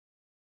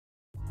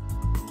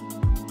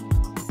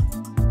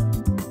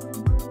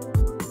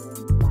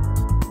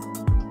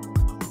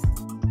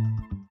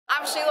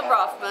Sheila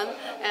Bronfman,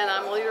 and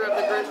I'm leader of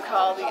the group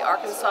called the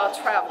Arkansas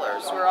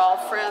Travelers. We're all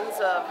friends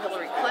of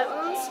Hillary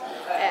Clinton's,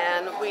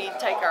 and we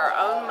take our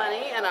own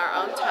money and our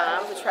own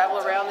time to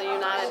travel around the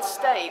United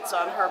States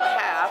on her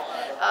behalf,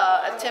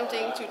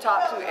 attempting to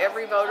talk to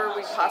every voter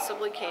we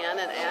possibly can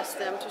and ask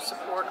them to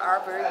support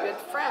our very good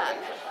friend.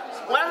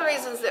 One of the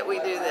reasons that we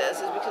do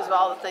this is because of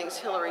all the things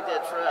Hillary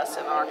did for us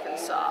in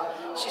Arkansas.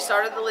 She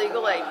started the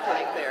legal aid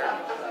clinic there.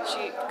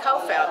 She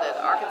co-founded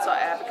Arkansas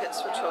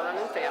Advocates for Children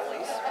and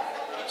Families.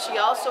 She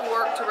also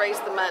worked to raise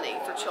the money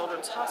for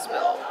Children's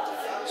Hospital.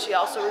 She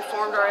also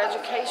reformed our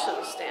education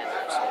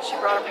standards. She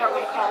brought a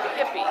program called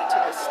Hippie to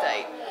the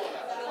state.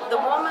 The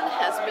woman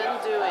has been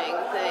doing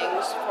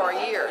things for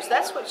years.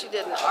 That's what she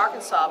did in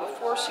Arkansas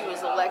before she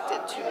was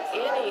elected to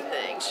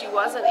anything. She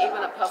wasn't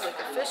even a public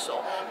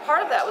official.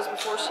 Part of that was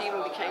before she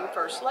even became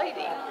First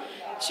Lady.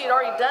 She had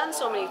already done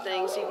so many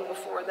things even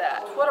before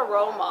that. What a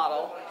role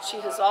model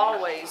she has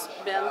always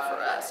been for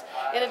us.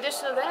 In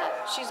addition to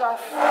that, she's our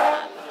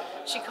friend.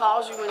 She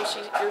calls you when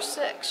you're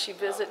sick. She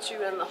visits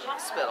you in the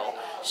hospital.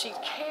 She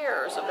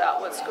cares about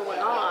what's going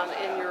on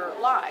in your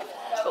life.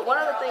 But one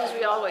of the things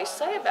we always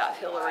say about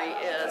Hillary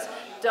is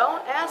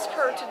don't ask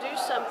her to do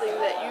something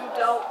that you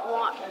don't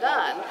want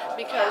done,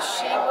 because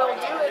she will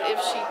do it if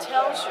she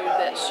tells you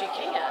that she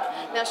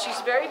can. Now, she's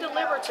very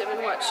deliberative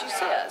in what she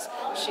says.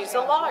 She's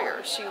a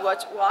lawyer. She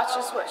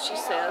watches what she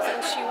says,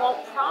 and she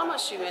won't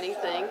promise you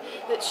anything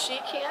that she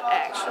can't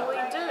actually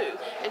do.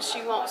 And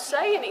she won't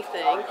say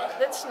anything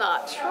that's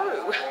not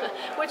true,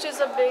 which is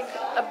a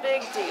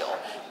big deal,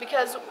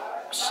 because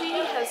she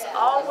has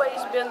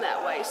always been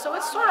that way. So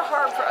it's sort of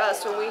hard for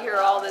us when we hear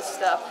all this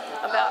stuff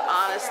about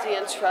honesty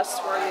and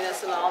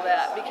trustworthiness and all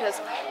that,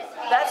 because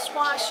that's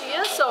why she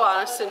is so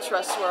honest and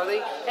trustworthy,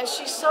 and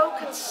she's so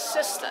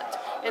consistent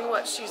in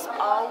what she's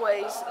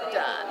always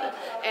done.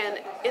 And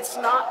it's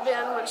not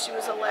been when she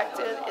was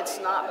elected, it's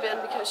not been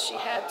because she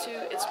had to,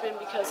 it's been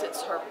because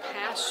it's her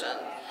passion.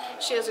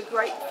 She has a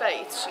great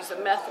faith. She's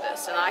a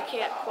Methodist, and I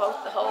can't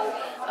quote the whole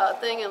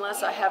thing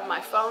unless I have my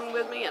phone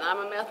with me, and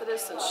I'm a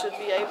Methodist and should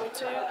be able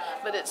to,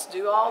 but it's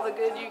do all the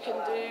good you can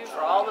do for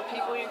all the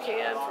people you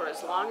can for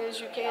as long as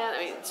you can. I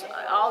mean, it's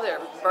all there.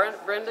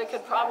 Brenda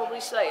could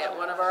probably say it,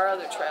 one of our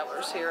other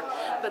travelers here,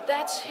 but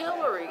that's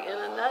Hillary in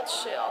a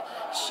nutshell.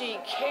 She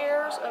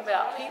cares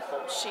about people.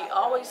 She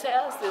always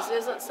has. This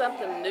isn't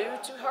something new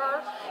to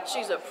her.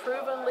 She's a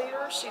proven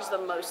leader. She's the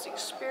most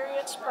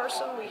experienced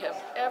person we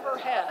have ever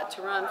had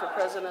to run for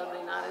President of the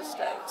United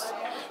States.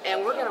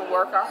 And we're going to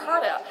work our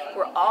heart out.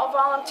 We're all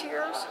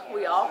volunteers.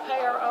 We all pay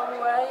our own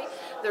way.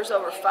 There's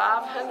over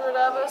 500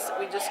 of us.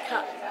 We just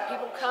come,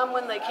 people come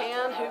when they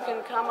can. Who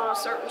can come on a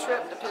certain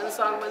trip depends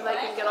on when they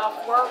can get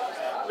off work,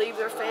 leave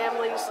their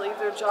families, leave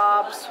their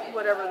jobs,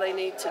 whatever they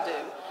need to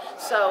do.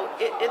 So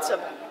it's a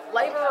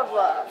labor of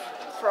love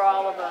for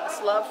all of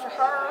us. Love for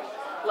her,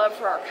 love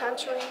for our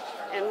country,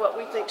 and what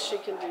we think she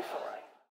can do for us.